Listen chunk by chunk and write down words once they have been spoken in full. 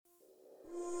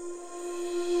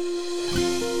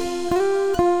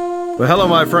Well, hello,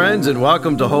 my friends, and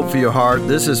welcome to Hope for Your Heart.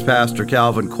 This is Pastor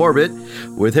Calvin Corbett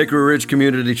with Hickory Ridge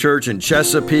Community Church in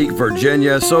Chesapeake,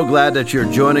 Virginia. So glad that you're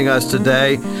joining us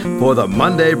today for the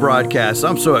Monday broadcast.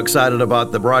 I'm so excited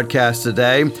about the broadcast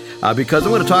today because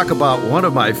I'm going to talk about one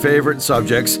of my favorite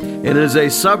subjects, and it is a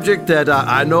subject that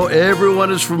I know everyone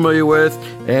is familiar with,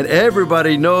 and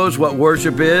everybody knows what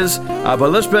worship is, but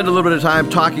let's spend a little bit of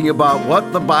time talking about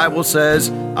what the Bible says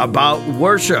about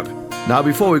worship. Now,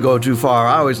 before we go too far,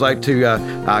 I always like to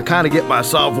kind of get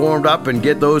myself warmed up and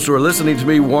get those who are listening to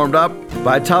me warmed up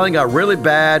by telling a really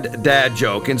bad dad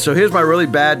joke. And so here's my really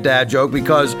bad dad joke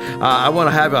because I want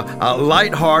to have a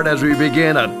light heart as we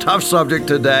begin a tough subject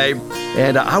today.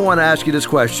 And I want to ask you this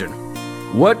question.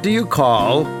 What do you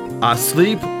call a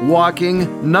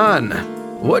sleepwalking nun?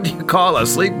 What do you call a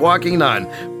sleepwalking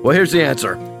nun? Well, here's the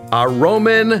answer. A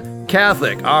Roman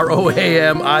Catholic,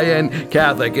 R-O-A-M-I-N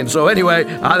Catholic. And so anyway,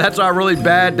 that's our really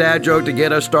bad dad joke to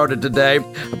get us started today.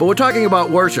 But we're talking about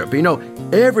worship. You know,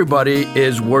 everybody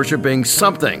is worshiping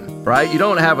something, right? You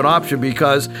don't have an option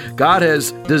because God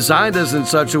has designed us in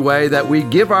such a way that we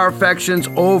give our affections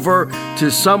over to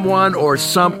someone or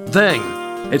something.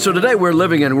 And so today we're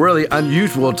living in really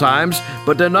unusual times,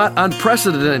 but they're not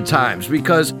unprecedented times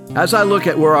because as I look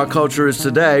at where our culture is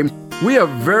today, we are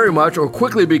very much or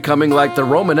quickly becoming like the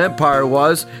Roman Empire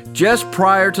was just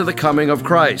prior to the coming of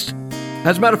Christ.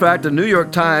 As a matter of fact, the New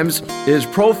York Times is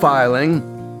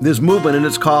profiling this movement, and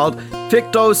it's called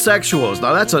fictosexuals.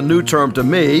 Now, that's a new term to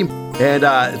me, and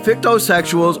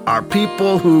fictosexuals are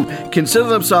people who consider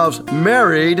themselves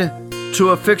married to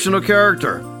a fictional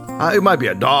character. It might be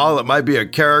a doll, it might be a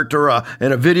character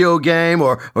in a video game,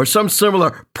 or some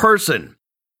similar person.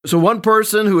 So one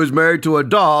person who is married to a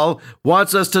doll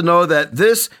wants us to know that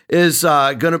this is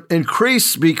going to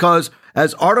increase because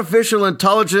as artificial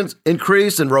intelligence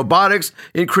increases and robotics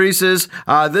increases,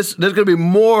 there's going to be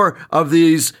more of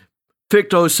these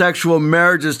fictosexual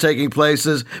marriages taking place,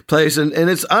 and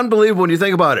it's unbelievable when you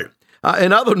think about it.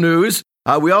 In other news,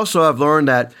 we also have learned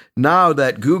that now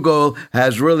that Google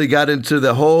has really got into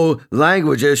the whole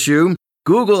language issue,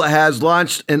 Google has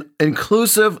launched an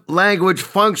inclusive language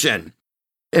function.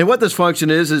 And what this function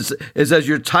is as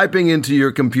you're typing into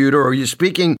your computer or you're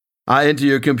speaking into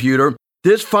your computer,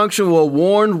 this function will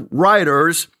warn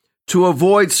writers to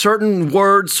avoid certain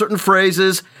words, certain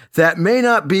phrases that may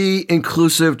not be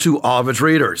inclusive to all of its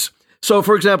readers. So,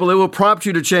 for example, it will prompt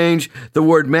you to change the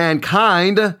word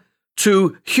mankind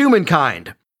to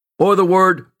humankind, or the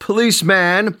word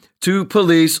policeman to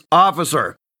police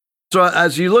officer. So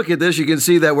as you look at this, you can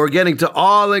see that we're getting to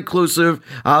all-inclusive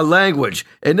language.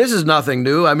 And this is nothing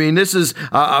new. I mean, this is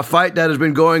a fight that has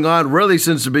been going on really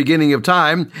since the beginning of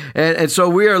time. And so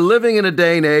we are living in a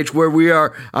day and age where we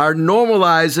are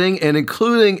normalizing and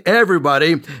including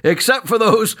everybody, except for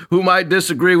those who might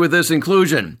disagree with this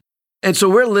inclusion. And so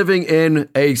we're living in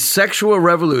a sexual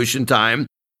revolution time,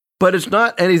 but it's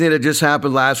not anything that just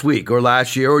happened last week or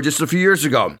last year or just a few years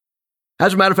ago.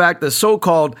 As a matter of fact, the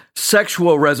so-called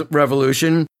sexual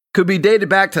revolution could be dated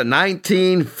back to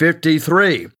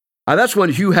 1953. That's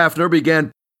when Hugh Hefner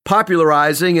began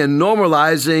popularizing and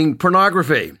normalizing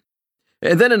pornography.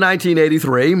 And then in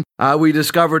 1983, we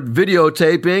discovered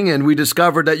videotaping, and we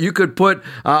discovered that you could put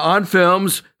on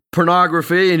films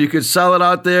pornography, and you could sell it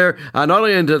out there, not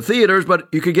only into theaters, but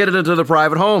you could get it into the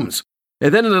private homes.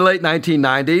 And then in the late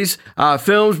 1990s,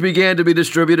 films began to be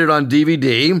distributed on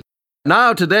DVD.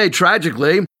 Now, today,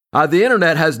 tragically, the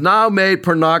internet has now made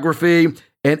pornography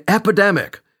an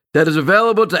epidemic that is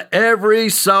available to every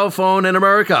cell phone in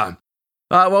America.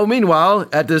 Meanwhile,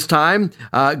 at this time,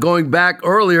 going back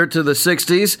earlier to the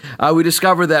 60s, we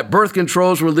discovered that birth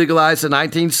controls were legalized in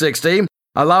 1960,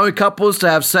 allowing couples to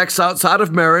have sex outside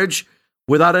of marriage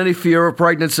without any fear of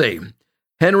pregnancy.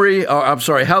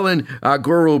 Helen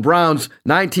Guru Brown's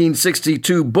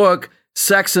 1962 book,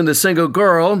 Sex and the Single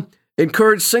Girl,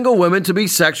 encouraged single women to be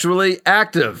sexually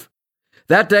active.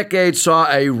 That decade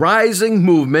saw a rising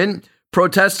movement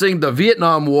protesting the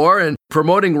Vietnam War and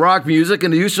promoting rock music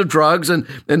and the use of drugs and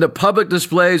the public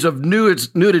displays of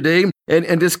nudity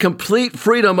and this complete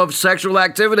freedom of sexual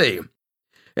activity.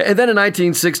 And then in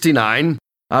 1969,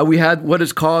 we had what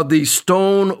is called the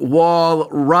Stonewall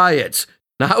Riots.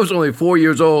 Now, I was only 4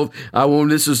 years old when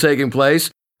this was taking place,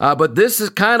 but this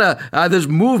is kind of this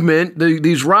movement,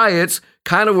 these riots,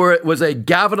 kind of where it was a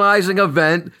galvanizing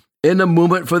event in the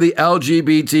movement for the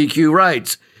LGBTQ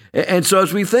rights. And so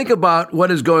as we think about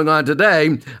what is going on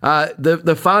today,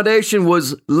 the foundation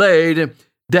was laid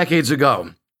decades ago.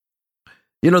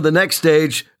 You know, the next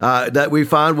stage that we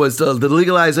found was the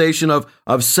legalization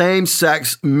of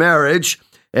same-sex marriage.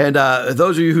 And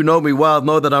those of you who know me well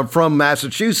know that I'm from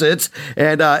Massachusetts.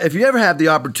 And if you ever have the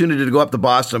opportunity to go up to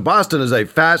Boston, Boston is a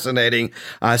fascinating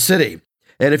city.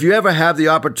 And if you ever have the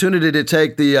opportunity to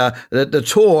take the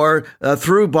tour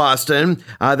through Boston,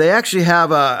 they actually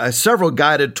have several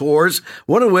guided tours.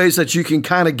 One of the ways that you can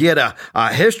kind of get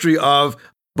a history of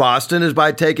Boston is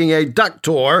by taking a duck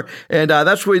tour, and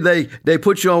that's where they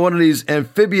put you on one of these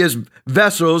amphibious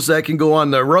vessels that can go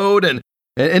on the road and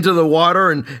into the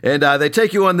water, and they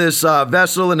take you on this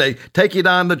vessel, and they take you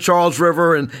down the Charles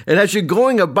River, and as you're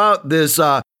going about this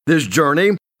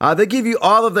journey, they give you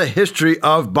all of the history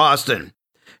of Boston.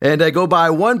 And they go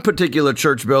by one particular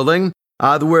church building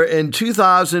where in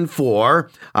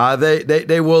 2004,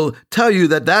 they will tell you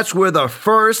that that's where the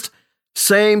first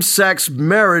same-sex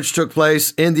marriage took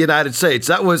place in the United States.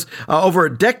 That was over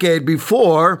a decade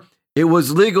before it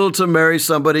was legal to marry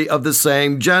somebody of the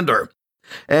same gender.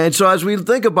 And so as we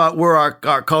think about where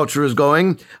our culture is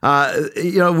going,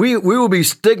 we will be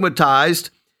stigmatized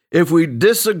if we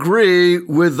disagree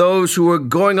with those who are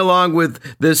going along with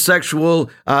this sexual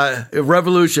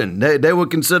revolution. They will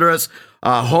consider us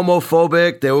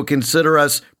homophobic. They will consider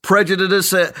us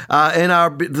prejudiced in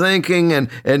our thinking and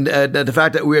the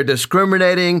fact that we are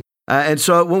discriminating. And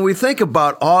so when we think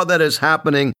about all that is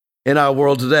happening in our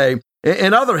world today,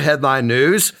 in other headline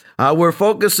news, we're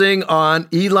focusing on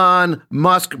Elon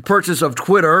Musk's purchase of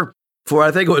Twitter for,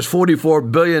 I think it was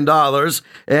 $44 billion.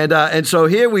 And so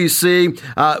here we see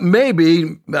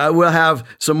maybe we'll have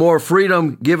some more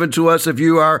freedom given to us if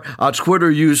you are a Twitter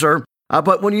user.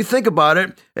 But when you think about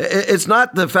it, it's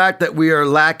not the fact that we are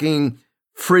lacking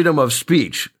freedom of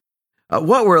speech.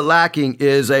 What we're lacking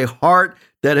is a heart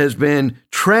that has been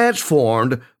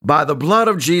transformed by the blood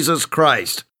of Jesus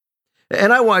Christ.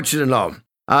 And I want you to know,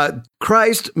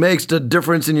 Christ makes the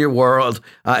difference in your world,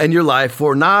 in your life,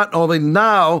 for not only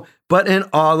now, but in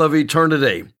all of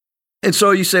eternity. And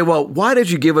so you say, well, why did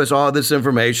you give us all this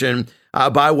information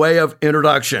by way of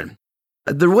introduction?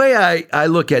 The way I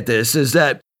look at this is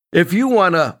that if you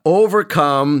want to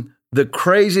overcome the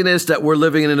craziness that we're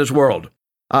living in this world,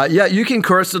 you can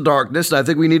curse the darkness. I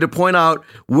think we need to point out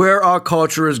where our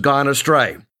culture has gone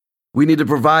astray. We need to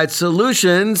provide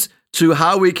solutions to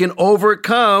how we can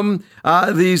overcome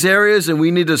these areas, and we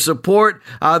need to support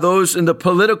those in the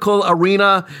political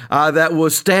arena that will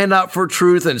stand up for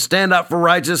truth and stand up for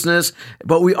righteousness.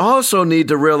 But we also need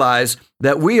to realize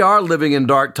that we are living in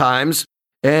dark times,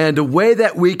 and the way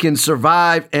that we can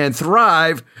survive and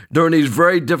thrive during these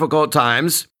very difficult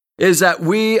times is that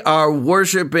we are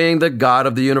worshiping the God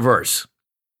of the universe.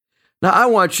 Now, I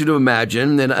want you to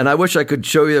imagine, and I wish I could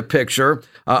show you a picture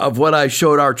of what I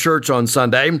showed our church on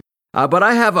Sunday, but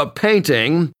I have a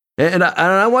painting, and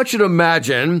I want you to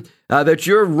imagine that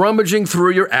you're rummaging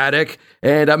through your attic,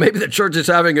 and maybe the church is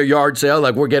having a yard sale,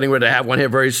 like we're getting ready to have one here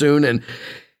very soon, and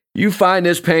you find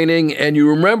this painting, and you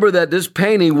remember that this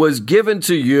painting was given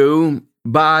to you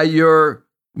by your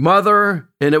mother,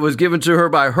 and it was given to her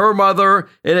by her mother,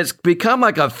 and it's become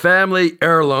like a family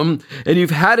heirloom, and you've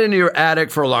had it in your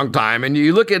attic for a long time, and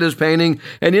you look at this painting,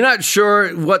 and you're not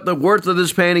sure what the worth of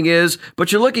this painting is,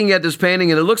 but you're looking at this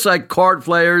painting, and it looks like card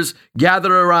players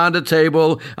gathered around a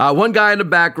table, one guy in the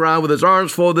background with his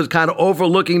arms folded, kind of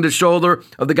overlooking the shoulder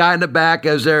of the guy in the back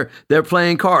as they're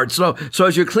playing cards. So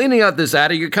as you're cleaning out this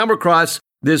attic, you come across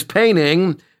this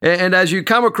painting, and as you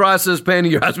come across this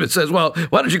painting, your husband says, well,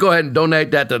 why don't you go ahead and donate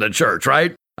that to the church,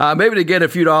 right? Maybe to get a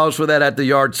few dollars for that at the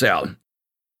yard sale.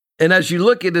 And as you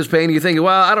look at this painting, you think,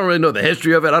 well, I don't really know the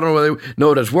history of it. I don't really know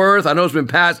what it's worth. I know it's been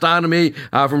passed on to me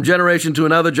from generation to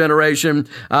another generation.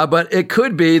 But it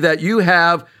could be that you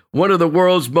have one of the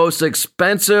world's most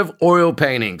expensive oil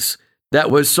paintings that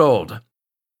was sold.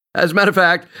 As a matter of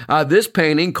fact, this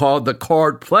painting, called The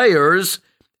Card Players,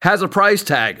 has a price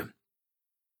tag.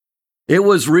 It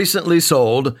was recently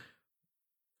sold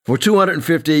for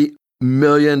 $250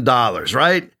 million,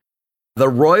 right? The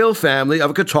royal family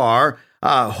of Qatar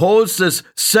holds this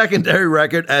secondary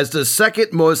record as the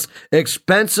second most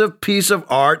expensive piece of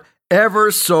art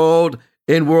ever sold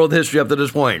in world history up to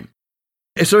this point.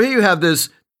 And so here you have this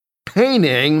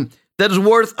painting that is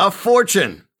worth a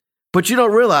fortune, but you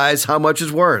don't realize how much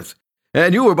it's worth.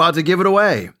 And you were about to give it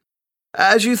away.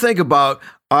 As you think about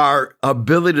our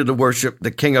ability to worship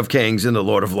the King of Kings and the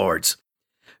Lord of Lords,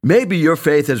 maybe your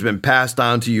faith has been passed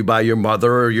down to you by your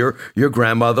mother or your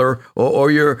grandmother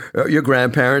or your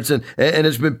grandparents, and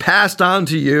it's been passed on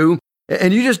to you,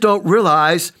 and you just don't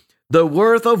realize the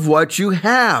worth of what you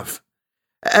have.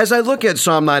 As I look at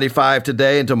Psalm 95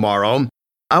 today and tomorrow,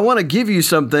 I want to give you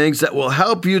some things that will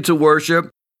help you to worship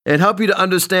and help you to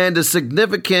understand the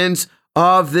significance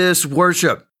of this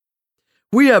worship.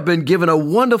 we have been given a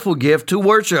wonderful gift to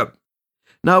worship.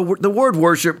 Now, the word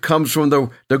worship comes from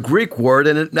the Greek word,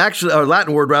 and it actually, or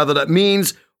Latin word rather, that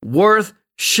means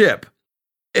worth-ship.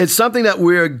 It's something that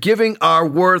we're giving our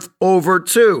worth over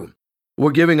to.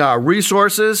 We're giving our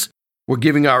resources, we're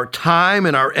giving our time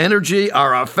and our energy,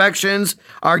 our affections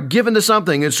are given to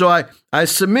something. And so I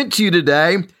submit to you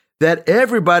today that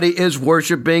everybody is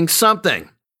worshiping something.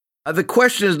 The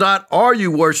question is not, are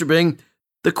you worshiping?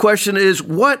 The question is,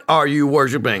 what are you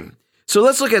worshiping? So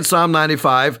let's look at Psalm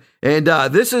 95, and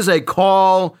this is a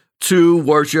call to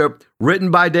worship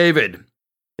written by David.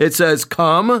 It says,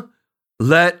 "Come,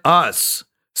 let us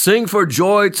sing for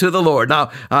joy to the Lord."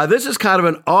 Now, this is kind of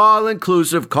an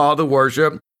all-inclusive call to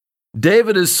worship.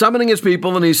 David is summoning his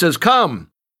people, and he says,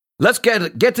 "Come, let's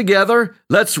get together,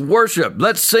 let's worship,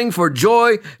 let's sing for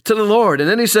joy to the Lord." And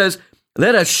then he says,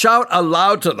 "Let us shout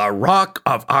aloud to the rock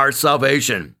of our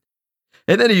salvation."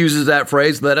 And then he uses that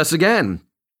phrase, "let us" again.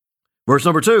 Verse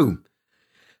number 2,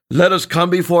 "Let us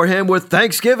come before him with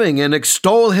thanksgiving and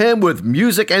extol him with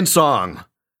music and song.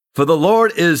 For the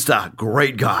Lord is the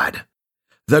great God,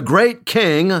 the great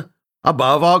King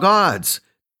above all gods."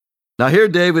 Now here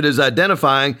David is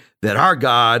identifying that our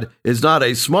God is not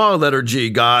a small letter G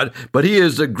God, but he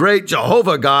is the great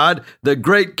Jehovah God, the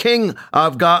great King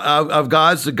of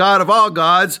gods, the God of all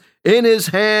gods. In his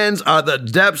hands are the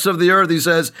depths of the earth, he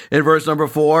says in verse number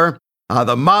 4.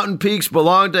 The mountain peaks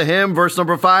belong to him. Verse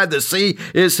number 5, the sea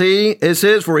is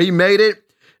his, for he made it,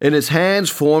 and his hands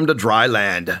formed a dry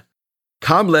land.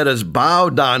 Come, let us bow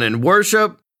down and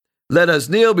worship. Let us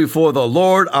kneel before the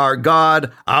Lord our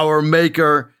God, our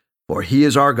Maker, for he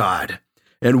is our God,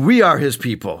 and we are his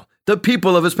people, the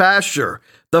people of his pasture,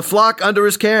 the flock under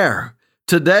his care.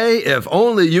 Today, if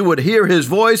only you would hear his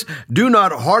voice, do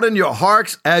not harden your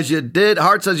hearts as you did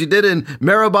in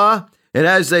Meribah, and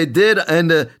as they did in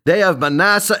the day of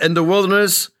Manasseh in the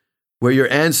wilderness, where your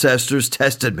ancestors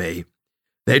tested me.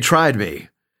 They tried me,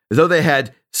 though they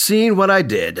had seen what I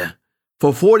did.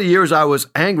 For 40 years I was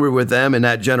angry with them in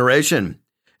that generation.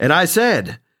 And I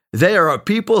said, they are a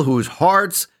people whose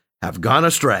hearts have gone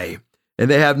astray, and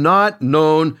they have not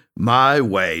known my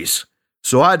ways.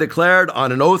 So I declared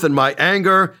on an oath in my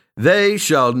anger, they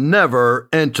shall never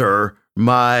enter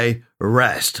my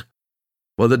rest.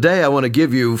 Well, today I want to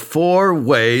give you 4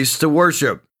 ways to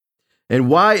worship. And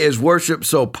why is worship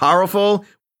so powerful?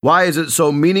 Why is it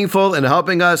so meaningful in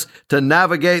helping us to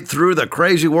navigate through the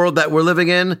crazy world that we're living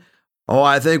in? Oh,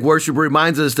 I think worship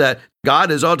reminds us that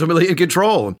God is ultimately in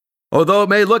control. Although it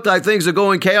may look like things are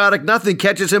going chaotic, nothing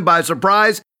catches him by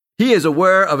surprise. He is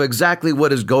aware of exactly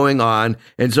what is going on.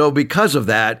 And so because of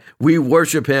that, we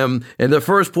worship him. And the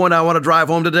first point I want to drive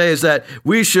home today is that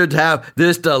we should have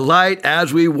this delight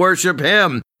as we worship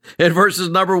him. In verses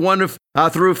number 1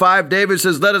 through 5, David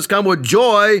says, let us come with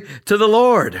joy to the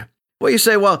Lord. Well, you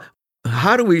say, well,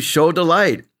 how do we show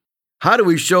delight? How do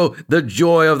we show the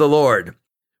joy of the Lord?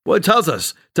 Well, it tells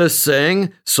us to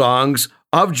sing songs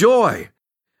of joy.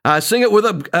 Sing it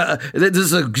with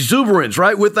this exuberance,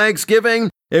 right? With thanksgiving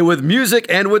and with music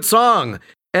and with song.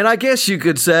 And I guess you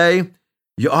could say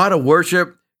you ought to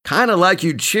worship kind of like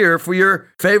you cheer for your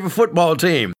favorite football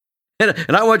team. And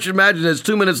I want you to imagine there's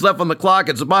 2 minutes left on the clock.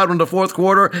 It's the bottom of the 4th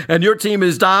quarter and your team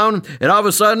is down. And all of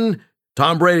a sudden,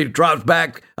 Tom Brady drops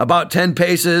back about 10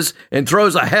 paces and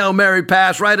throws a Hail Mary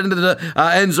pass right into the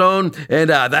end zone.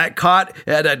 And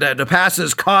the pass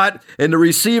is caught. And the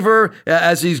receiver,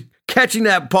 as he's catching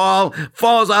that ball,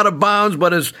 falls out of bounds,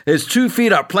 but his 2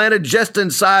 feet are planted just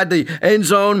inside the end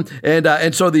zone.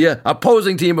 And so the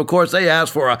opposing team, of course, they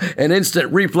ask for an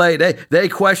instant replay. They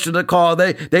question the call.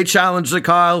 They challenge the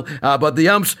call. But the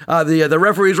umps, the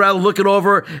referees rather look it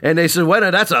over and they say, wait,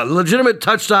 that's a legitimate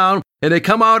touchdown. And they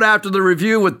come out after the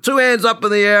review with 2 hands up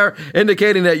in the air,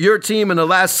 indicating that your team in the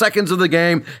last seconds of the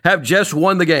game have just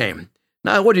won the game.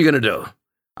 Now, what are you going to do?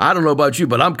 I don't know about you,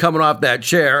 but I'm coming off that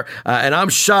chair and I'm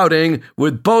shouting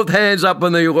with both hands up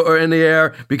in the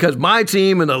air because my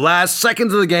team in the last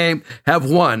seconds of the game have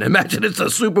won. Imagine it's the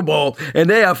Super Bowl and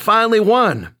they have finally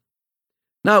won.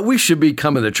 Now, we should be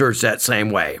coming to church that same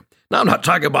way. Now, I'm not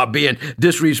talking about being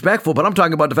disrespectful, but I'm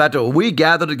talking about the fact that when we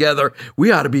gather together,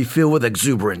 we ought to be filled with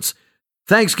exuberance,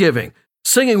 thanksgiving,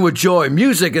 singing with joy,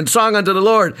 music, and song unto the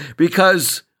Lord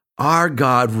because our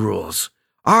God rules.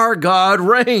 Our God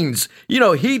reigns. You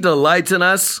know, he delights in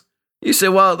us. You say,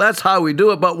 well, that's how we do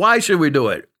it, but why should we do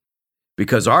it?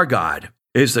 Because our God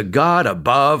is the God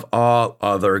above all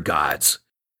other gods.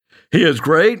 He is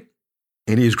great,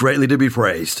 and he is greatly to be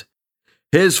praised.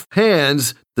 His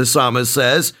hands, the psalmist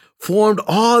says, formed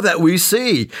all that we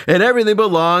see, and everything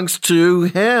belongs to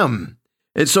him.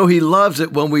 And so he loves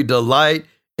it when we delight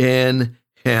in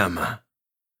him.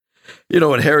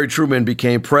 When Harry Truman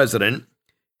became president,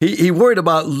 he worried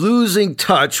about losing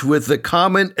touch with the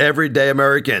common everyday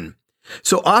American.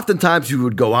 So oftentimes he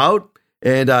would go out,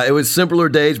 and it was simpler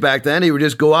days back then. He would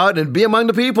just go out and be among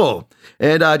the people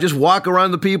and just walk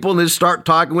around the people and just start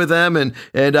talking with them. And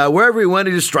wherever he went,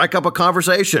 he'd just strike up a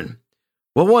conversation.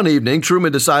 Well, one evening,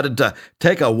 Truman decided to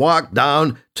take a walk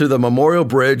down to the Memorial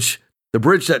Bridge, the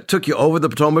bridge that took you over the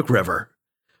Potomac River.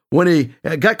 When he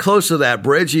got close to that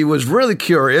bridge, he was really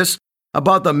curious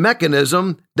about the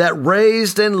mechanism that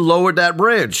raised and lowered that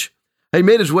bridge. He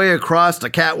made his way across the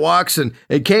catwalks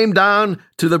and came down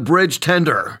to the bridge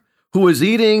tender, who was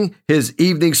eating his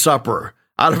evening supper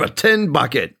out of a tin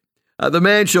bucket. The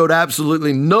man showed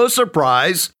absolutely no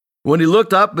surprise when he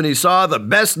looked up and he saw the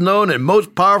best known and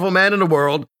most powerful man in the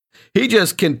world. He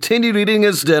just continued eating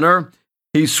his dinner.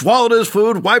 He swallowed his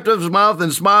food, wiped up his mouth,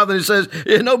 and smiled, and he says,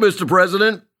 Mr.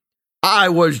 President, I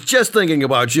was just thinking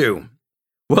about you.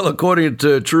 Well, according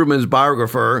to Truman's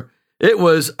biographer, it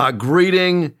was a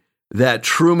greeting that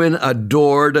Truman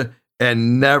adored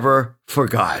and never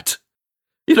forgot.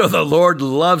 The Lord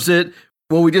loves it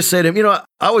when we just say to him,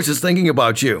 I was just thinking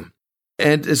about you.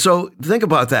 And so think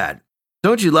about that.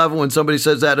 Don't you love it when somebody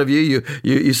says that of you?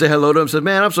 You say hello to them and say,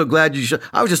 man, I'm so glad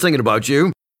I was just thinking about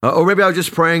you. Or maybe I was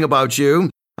just praying about you.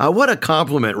 What a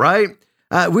compliment, right?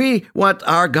 We want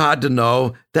our God to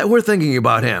know that we're thinking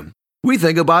about him. We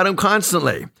think about him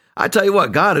constantly. I tell you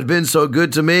what, God has been so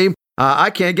good to me.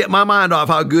 I can't get my mind off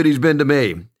how good he's been to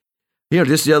me.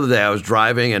 Just the other day I was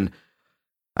driving and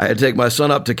I had to take my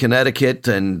son up to Connecticut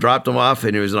and dropped him off,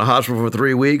 and he was in a hospital for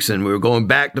 3 weeks, and we were going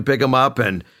back to pick him up,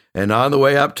 and on the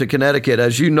way up to Connecticut,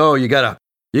 as you know, you gotta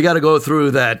go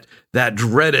through that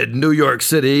dreaded New York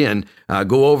City and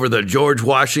go over the George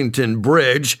Washington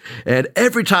Bridge, and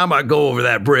every time I go over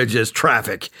that bridge, there's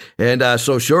traffic, and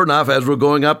so sure enough, as we're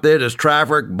going up there, there's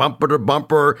traffic, bumper to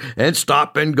bumper, and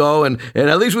stop and go, and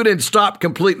at least we didn't stop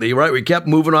completely, right? We kept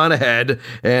moving on ahead,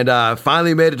 and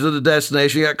finally made it to the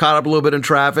destination, got caught up a little bit in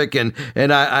traffic, and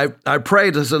I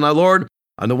prayed, I said, now, Lord,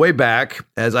 on the way back,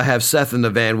 as I have Seth in the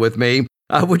van with me,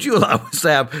 would you allow us to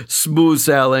have smooth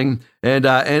sailing? And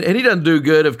he doesn't do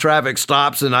good if traffic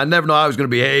stops, and I never know how he's going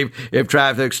to behave if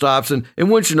traffic stops. And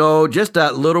wouldn't you know, just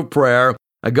that little prayer,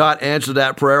 God answered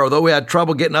that prayer. Although we had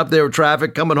trouble getting up there with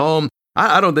traffic, coming home,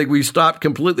 I don't think we stopped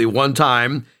completely one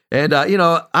time. And,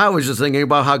 I was just thinking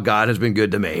about how God has been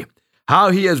good to me,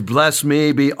 how he has blessed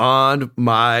me beyond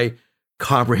my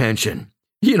comprehension.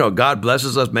 God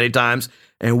blesses us many times,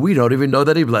 and we don't even know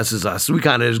that he blesses us. We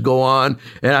kind of just go on.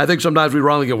 And I think sometimes we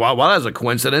wrongly go, well, that's a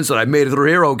coincidence that I made it through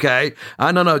here okay.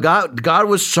 No, God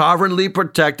was sovereignly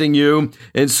protecting you.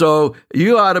 And so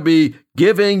you ought to be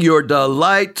giving your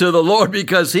delight to the Lord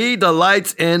because he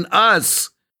delights in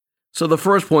us. So the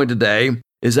first point today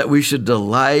is that we should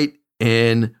delight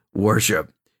in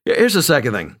worship. Here's the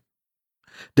second thing.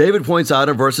 David points out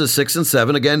in verses 6 and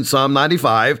 7, again, Psalm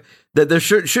 95, that there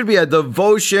should be a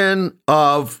devotion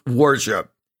of worship.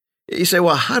 You say,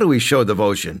 well, how do we show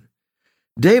devotion?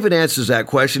 David answers that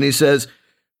question. He says,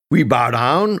 we bow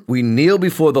down, we kneel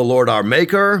before the Lord our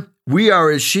Maker. We are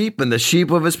his sheep and the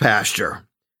sheep of his pasture.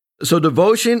 So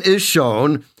devotion is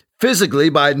shown physically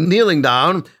by kneeling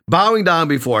down, bowing down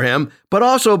before him, but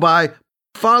also by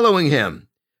following him.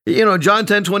 John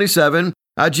 10:27,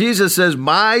 Jesus says,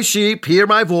 my sheep hear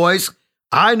my voice.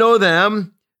 I know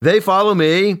them. They follow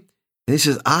me. And he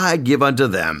says, I give unto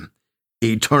them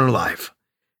eternal life,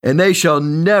 and they shall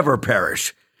never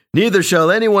perish. Neither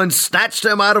shall anyone snatch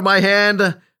them out of my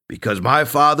hand, because my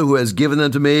Father who has given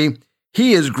them to me,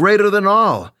 he is greater than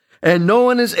all, and no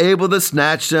one is able to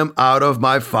snatch them out of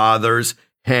my Father's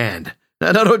hand.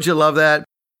 Now, don't you love that?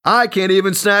 I can't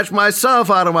even snatch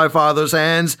myself out of my Father's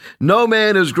hands. No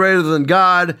man is greater than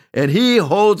God, and he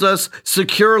holds us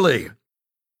securely.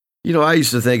 I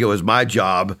used to think it was my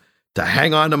job to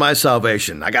hang on to my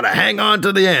salvation. I got to hang on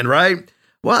to the end, right?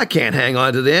 Well, I can't hang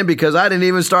on to the end because I didn't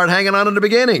even start hanging on in the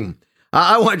beginning.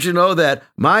 I want you to know that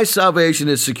my salvation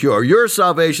is secure. Your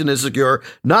salvation is secure,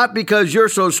 not because you're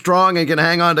so strong and can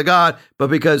hang on to God, but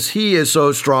because he is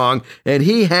so strong and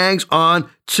he hangs on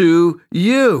to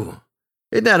you.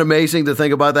 Isn't that amazing to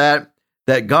think about that?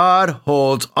 That God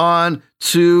holds on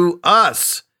to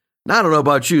us. Now, I don't know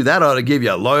about you. That ought to give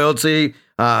you loyalty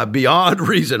beyond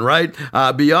reason, right?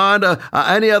 Beyond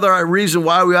any other reason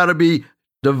why we ought to be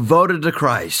devoted to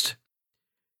Christ.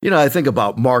 I think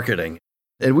about marketing.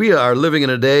 And we are living in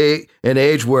a day and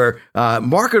age where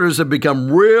marketers have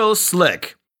become real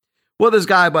slick. Well, this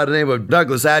guy by the name of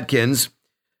Douglas Adkins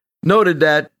noted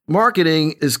that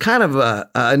marketing is kind of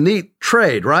a neat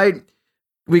trade, right?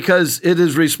 because it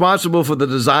is responsible for the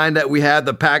design that we have,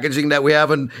 the packaging that we have,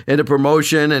 and the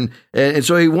promotion. And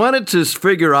so he wanted to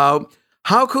figure out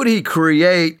how could he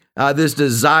create this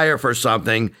desire for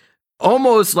something,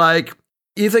 almost like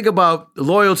you think about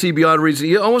loyalty beyond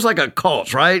reason, almost like a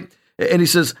cult, right? And he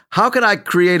says, how can I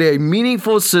create a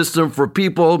meaningful system for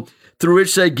people through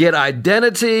which they get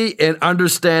identity and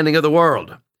understanding of the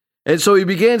world? And so he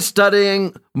began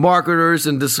studying marketers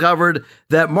and discovered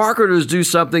that marketers do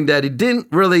something that he didn't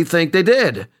really think they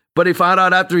did. But he found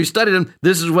out after he studied them,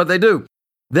 this is what they do.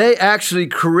 They actually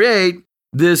create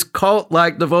this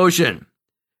cult-like devotion.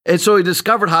 And so he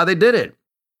discovered how they did it.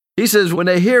 He says when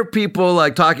they hear people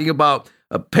like talking about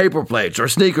paper plates or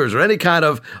sneakers or any kind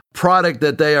of product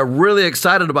that they are really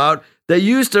excited about, they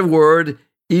use the word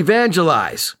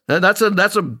evangelize. That's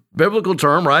a biblical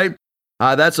term, right?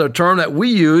 That's a term that we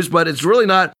use, but it's really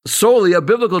not solely a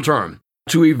biblical term.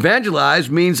 To evangelize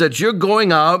means that you're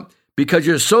going out because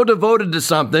you're so devoted to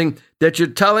something that you're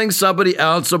telling somebody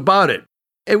else about it.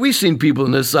 And we've seen people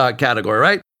in this category,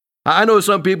 right? I know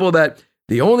some people that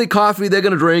the only coffee they're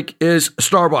going to drink is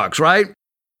Starbucks, right?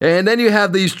 And then you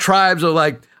have these tribes of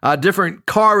like different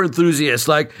car enthusiasts,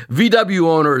 like VW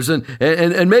owners,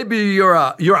 and maybe you're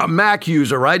a Mac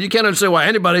user, right? You can't understand why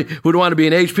anybody would want to be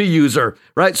an HP user,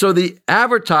 right? So the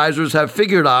advertisers have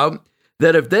figured out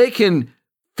that if they can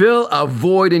fill a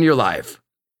void in your life,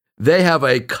 they have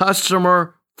a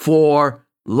customer for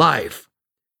life.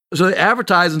 So they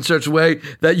advertise in such a way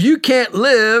that you can't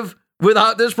live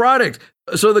without this product.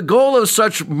 So the goal of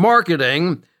such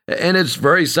marketing, and it's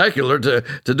very secular to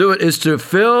do it, is to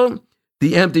fill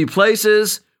the empty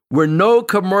places where no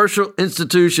commercial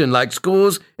institution like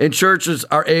schools and churches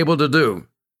are able to do.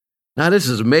 Now, this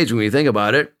is amazing when you think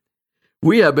about it.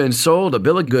 We have been sold a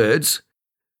bill of goods.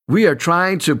 We are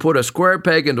trying to put a square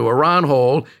peg into a round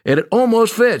hole, and it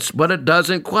almost fits, but it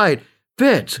doesn't quite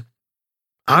fit.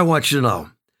 I want you to know,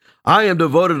 I am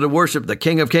devoted to worship the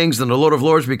King of Kings and the Lord of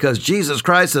Lords because Jesus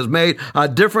Christ has made a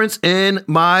difference in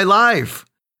my life.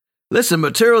 Listen,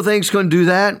 material things couldn't do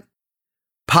that.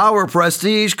 Power,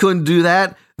 prestige couldn't do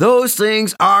that. Those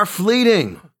things are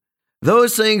fleeting.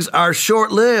 Those things are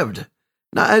short-lived.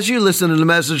 Now, as you listen to the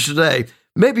message today,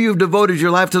 maybe you've devoted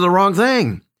your life to the wrong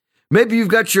thing. Maybe you've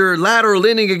got your ladder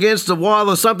leaning against the wall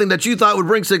of something that you thought would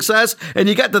bring success, and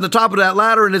you got to the top of that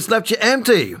ladder and it's left you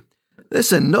empty.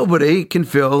 Listen, nobody can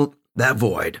fill that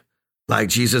void like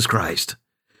Jesus Christ.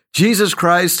 Jesus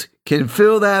Christ can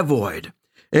fill that void.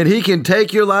 And he can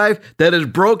take your life that is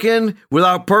broken,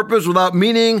 without purpose, without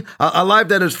meaning, a life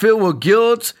that is filled with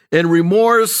guilt and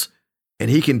remorse, and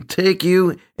he can take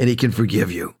you and he can forgive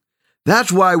you.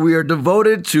 That's why we are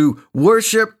devoted to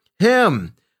worship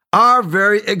him. Our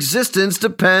very existence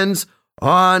depends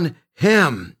on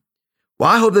him. Well,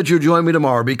 I hope that you'll join me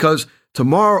tomorrow, because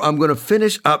tomorrow I'm going to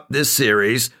finish up this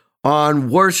series on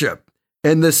worship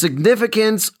and the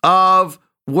significance of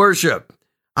worship.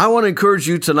 I want to encourage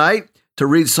you tonight to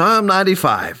read Psalm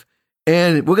 95.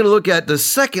 And we're going to look at the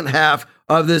second half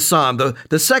of this psalm.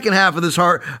 The second half of this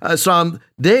psalm,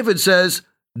 David says,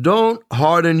 don't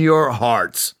harden your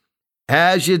hearts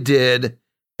as you did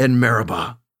in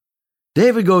Meribah.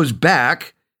 David goes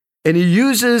back and he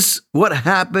uses what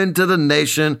happened to the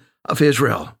nation of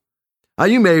Israel. Now,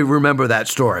 you may remember that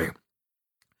story.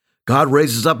 God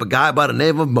raises up a guy by the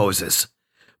name of Moses.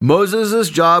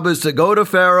 Moses' job is to go to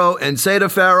Pharaoh and say to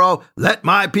Pharaoh, let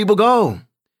my people go.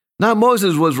 Now,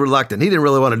 Moses was reluctant. He didn't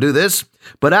really want to do this.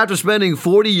 But after spending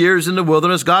 40 years in the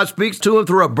wilderness, God speaks to him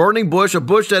through a burning bush, a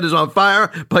bush that is on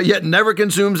fire, but yet never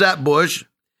consumes that bush.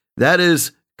 That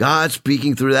is God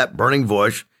speaking through that burning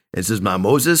bush and says, now,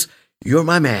 Moses, you're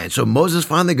my man. So Moses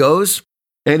finally goes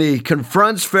and he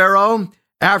confronts Pharaoh.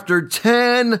 After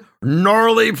 10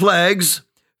 gnarly plagues,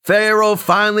 Pharaoh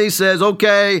finally says,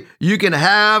 okay, you can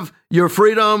have your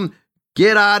freedom.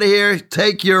 Get out of here.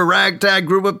 Take your ragtag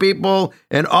group of people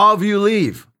and all of you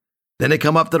leave. Then they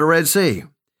come up to the Red Sea.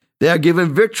 They are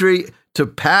given victory to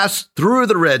pass through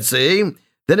the Red Sea.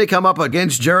 Then they come up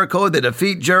against Jericho. They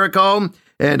defeat Jericho,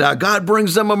 and God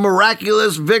brings them a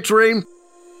miraculous victory.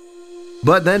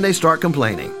 But then they start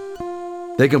complaining.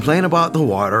 They complain about the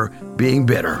water being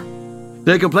bitter.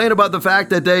 They complain about the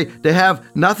fact that they have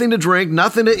nothing to drink,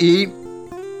 nothing to eat.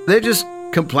 They're just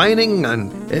complaining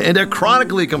and they're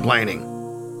chronically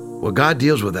complaining. Well, God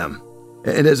deals with them.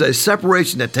 And there's a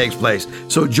separation that takes place.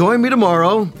 So join me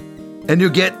tomorrow and you'll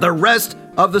get the rest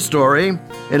of the story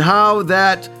and how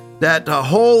that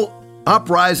whole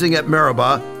uprising at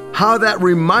Meribah, how that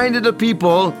reminded the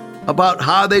people about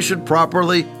how they should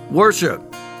properly worship.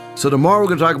 So tomorrow we're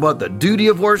going to talk about the duty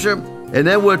of worship, and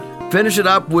then we'll finish it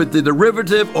up with the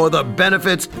derivative or the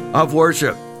benefits of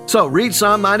worship. So read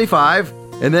Psalm 95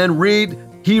 and then read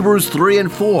Hebrews 3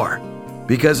 and 4.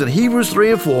 Because in Hebrews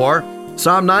 3 and 4,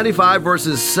 Psalm 95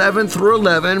 verses 7 through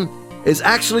 11 is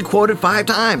actually quoted 5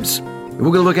 times.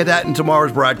 We're going to look at that in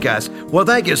tomorrow's broadcast. Well,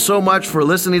 thank you so much for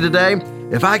listening today.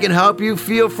 If I can help you,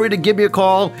 feel free to give me a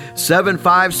call,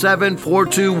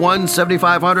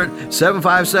 757-421-7500,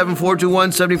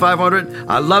 757-421-7500.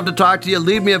 I'd love to talk to you.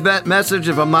 Leave me a message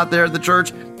if I'm not there at the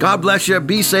church. God bless you.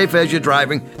 Be safe as you're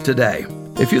driving today.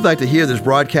 If you'd like to hear this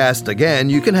broadcast again,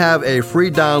 you can have a free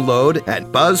download at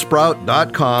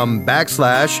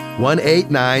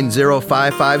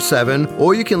buzzsprout.com/1890557,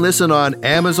 or you can listen on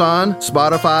Amazon,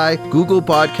 Spotify, Google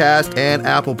Podcast, and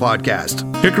Apple Podcast.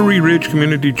 Hickory Ridge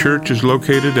Community Church is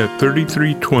located at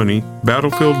 3320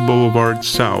 Battlefield Boulevard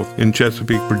South in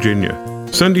Chesapeake, Virginia.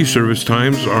 Sunday service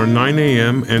times are 9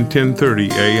 a.m. and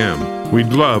 10:30 a.m.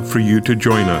 We'd love for you to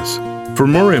join us. For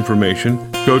more information,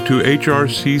 go to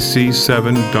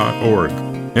hrcc7.org.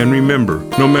 And remember,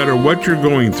 no matter what you're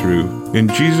going through, in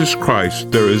Jesus Christ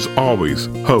there is always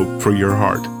hope for your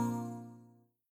heart.